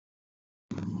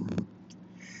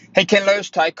Hey, Kindlers,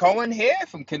 Ty Cohen here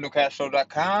from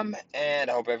KindleCashflow.com, and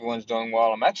I hope everyone's doing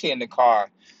well. I'm actually in the car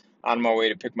on my way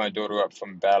to pick my daughter up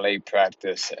from ballet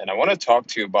practice, and I want to talk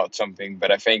to you about something that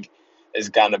I think is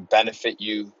going to benefit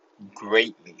you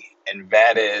greatly, and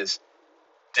that is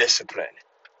discipline.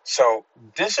 So,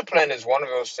 discipline is one of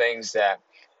those things that,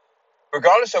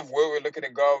 regardless of where we're looking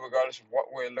to go, regardless of what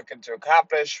we're looking to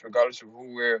accomplish, regardless of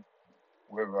who we're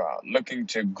looking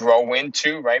to grow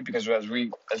into, right? Because as we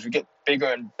get bigger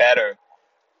and better,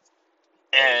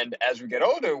 and as we get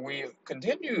older, we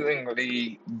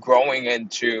continually growing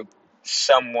into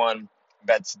someone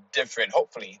that's different,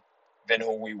 hopefully, than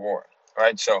who we were,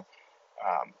 right? So,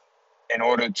 um, in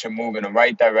order to move in the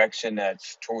right direction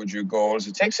that's towards your goals,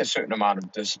 it takes a certain amount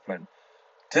of discipline.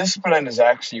 Discipline is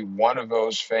actually one of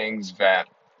those things that,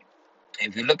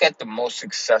 if you look at the most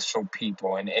successful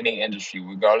people in any industry,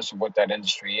 regardless of what that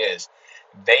industry is,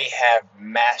 they have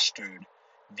mastered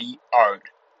the art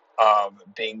of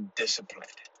being disciplined.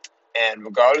 And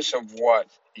regardless of what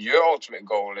your ultimate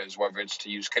goal is, whether it's to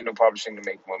use Kindle publishing to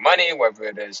make more money, whether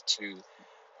it is to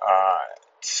uh,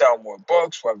 sell more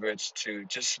books, whether it's to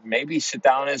just maybe sit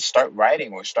down and start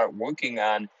writing or start working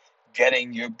on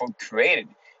getting your book created,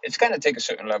 it's going to take a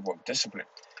certain level of discipline.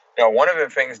 Now, one of the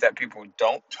things that people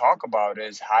don't talk about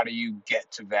is how do you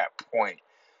get to that point?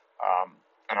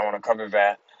 And I want to cover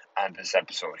that on this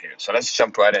episode here. So let's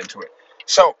jump right into it.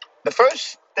 So the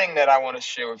first thing that I want to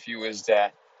share with you is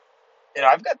that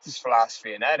I've got this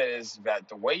philosophy, and that is that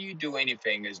the way you do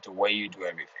anything is the way you do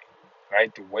everything,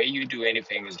 right? The way you do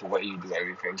anything is the way you do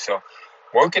everything. So,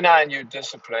 working on your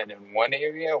discipline in one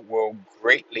area will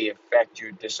greatly affect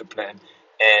your discipline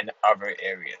in other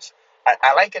areas.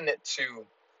 I liken it to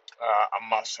a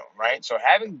muscle, right? So,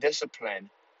 having discipline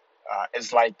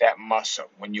is like that muscle.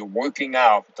 When you're working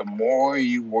out, the more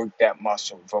you work that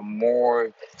muscle, the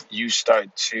more you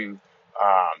start to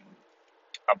um,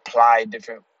 apply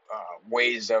different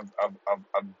ways of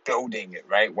building it,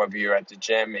 right? Whether you're at the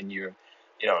gym and you're,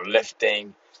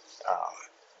 lifting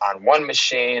on one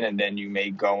machine, and then you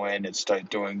may go in and start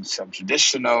doing some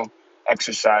traditional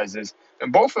exercises.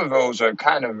 And both of those are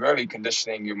kind of really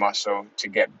conditioning your muscle to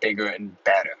get bigger and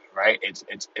better, right? It's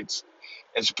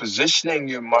positioning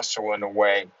your muscle in a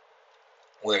way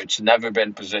where it's never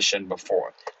been positioned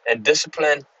before. And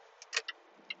disciplining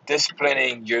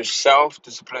yourself,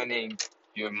 disciplining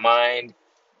your mind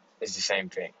is the same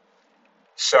thing.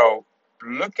 So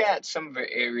look at some of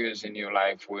the areas in your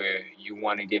life where you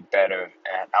want to get better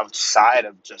at outside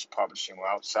of just publishing or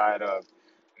outside of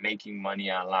making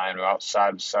money online or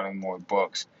outside of selling more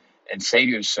books, and say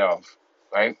to yourself,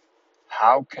 right,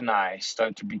 how can I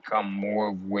start to become more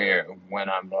aware of when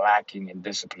I'm lacking in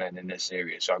discipline in this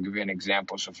area? So I'll give you an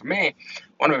example. So for me,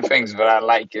 one of the things that I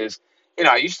like is,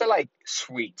 I used to like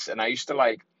sweets, and I used to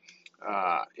like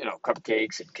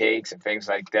cupcakes and cakes and things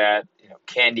like that,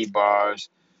 candy bars.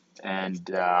 And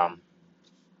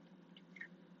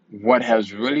what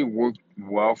has really worked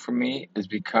well for me is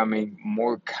becoming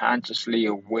more consciously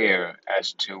aware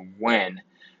as to when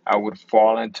I would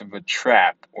fall into the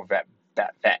trap or that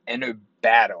inner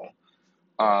battle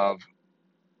of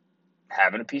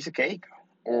having a piece of cake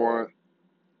or,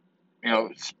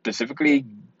 specifically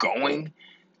going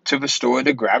to the store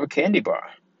to grab a candy bar,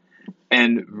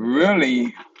 and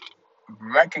really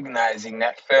recognizing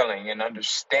that feeling and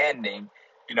understanding,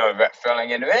 that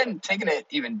feeling, and then taking it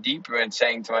even deeper and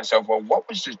saying to myself, well, what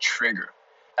was the trigger?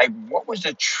 Like, what was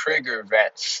the trigger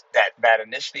that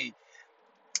initially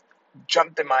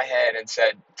jumped in my head and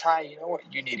said, Ty, you know what?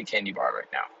 You need a candy bar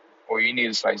right now, or you need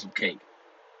a slice of cake.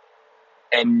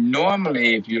 And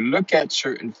normally, if you look at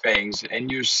certain things in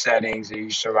your settings and your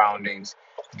surroundings,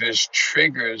 there's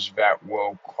triggers that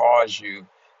will cause you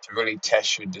to really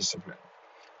test your discipline.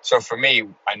 So for me,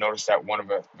 I noticed that one of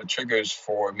the triggers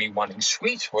for me wanting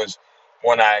sweets was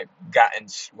when I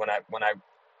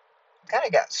kind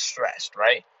of got stressed,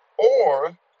 right? Or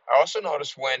I also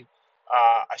noticed when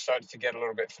I started to get a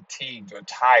little bit fatigued or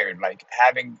tired. Like,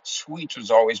 having sweets was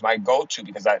always my go-to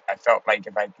because I felt like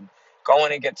if I could go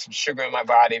in and get some sugar in my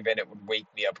body, then it would wake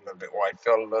me up a little bit, or I'd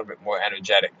feel a little bit more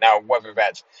energetic. Now, whether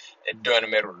that's during the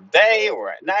middle of the day or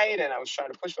at night, and I was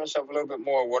trying to push myself a little bit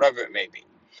more, whatever it may be.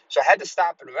 So I had to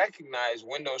stop and recognize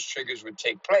when those triggers would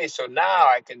take place. So now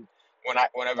I can,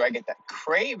 whenever I get that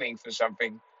craving for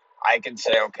something, I can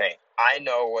say, okay, I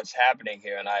know what's happening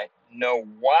here, and I know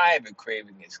why the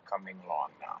craving is coming along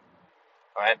now,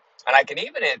 right? And I can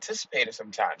even anticipate it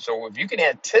sometimes. So if you can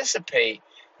anticipate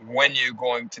when you're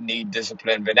going to need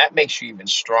discipline, then that makes you even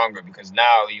stronger, because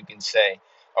now you can say,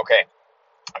 okay,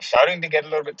 I'm starting to get a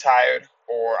little bit tired,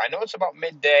 or I know it's about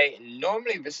midday, and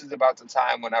normally this is about the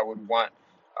time when I would want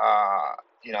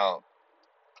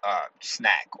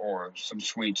snack or some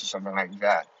sweets or something like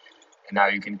that. And now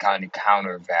you can kind of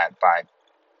counter that by,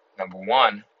 number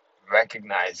one,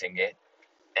 recognizing it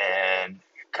and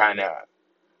kind of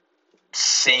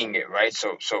seeing it, right?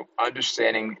 So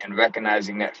understanding and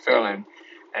recognizing that feeling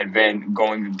and then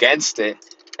going against it.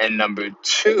 And number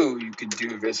two, you could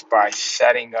do this by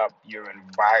setting up your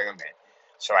environment.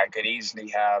 So I could easily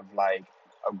have like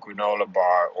a granola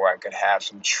bar, or I could have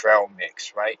some trail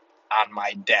mix, right, on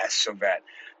my desk, so that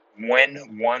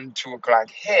when 1, 2 o'clock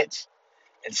hits,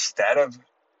 instead of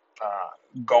uh,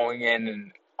 going in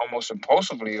and almost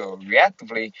impulsively or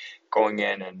reactively going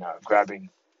in and grabbing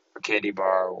a candy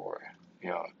bar, or you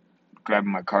know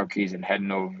grabbing my car keys and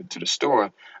heading over to the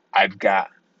store, I've got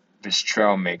this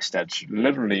trail mix that's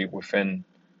literally within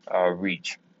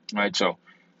reach, right? So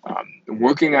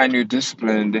working on your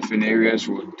discipline in different areas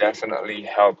will definitely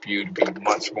help you to be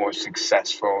much more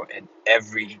successful in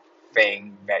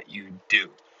everything that you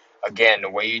do. Again, the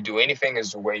way you do anything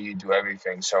is the way you do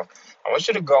everything. So I want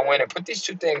you to go in and put these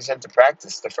two things into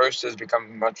practice. The first is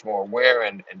becoming much more aware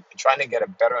and trying to get a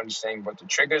better understanding of what the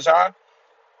triggers are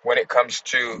when it comes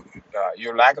to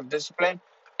your lack of discipline,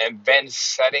 and then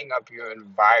setting up your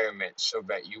environment so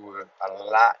that you were a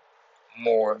lot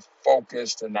more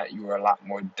focused and that you were a lot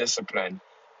more disciplined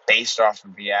based off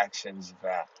of the actions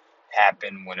that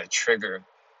happen when a trigger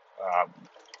uh,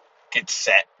 gets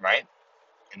set, right?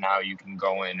 And now you can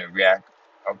go in and react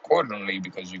accordingly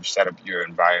because you've set up your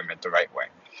environment the right way.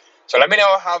 So let me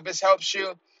know how this helps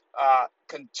you.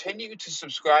 Continue to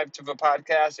subscribe to the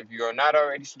podcast. If you are not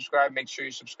already subscribed, make sure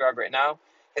you subscribe right now.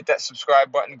 Hit that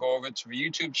subscribe button. Go over to the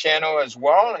YouTube channel as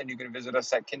well. And you can visit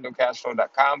us at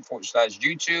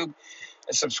kindlecashflow.com/YouTube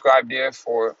and subscribe there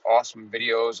for awesome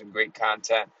videos and great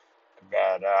content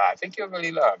that I think you'll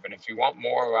really love. And if you want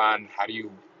more on how do you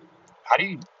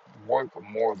work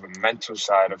more of the mental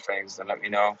side of things, then let me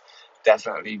know.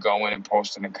 Definitely go in and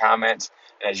post in the comments.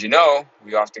 And as you know,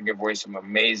 we often give away some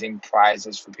amazing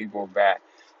prizes for people that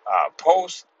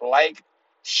post, like,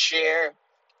 share,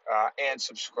 and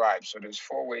subscribe. So there's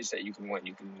 4 ways that you can win.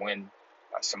 You can win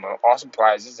some awesome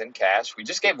prizes in cash. We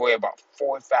just gave away about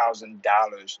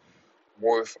 $4,000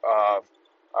 worth of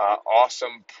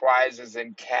awesome prizes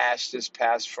in cash this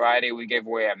past Friday. We gave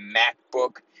away a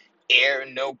MacBook Air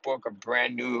notebook, a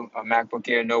brand new MacBook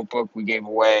Air notebook. We gave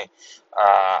away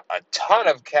a ton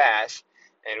of cash,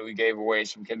 and we gave away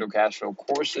some Kindle Cashflow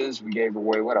courses. We gave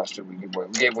away, what else did we give away?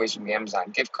 We gave away some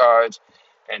Amazon gift cards,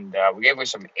 and we gave away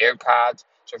some AirPods.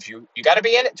 So if you got to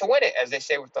be in it to win it, as they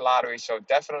say with the lottery. So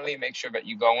definitely make sure that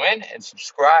you go in and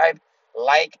subscribe,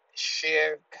 like,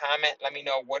 share, comment. Let me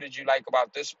know, what did you like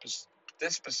about this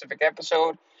specific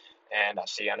episode, and I'll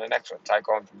see you on the next one.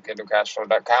 Tycoon from KindleCashflow.com,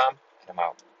 and I'm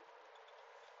out.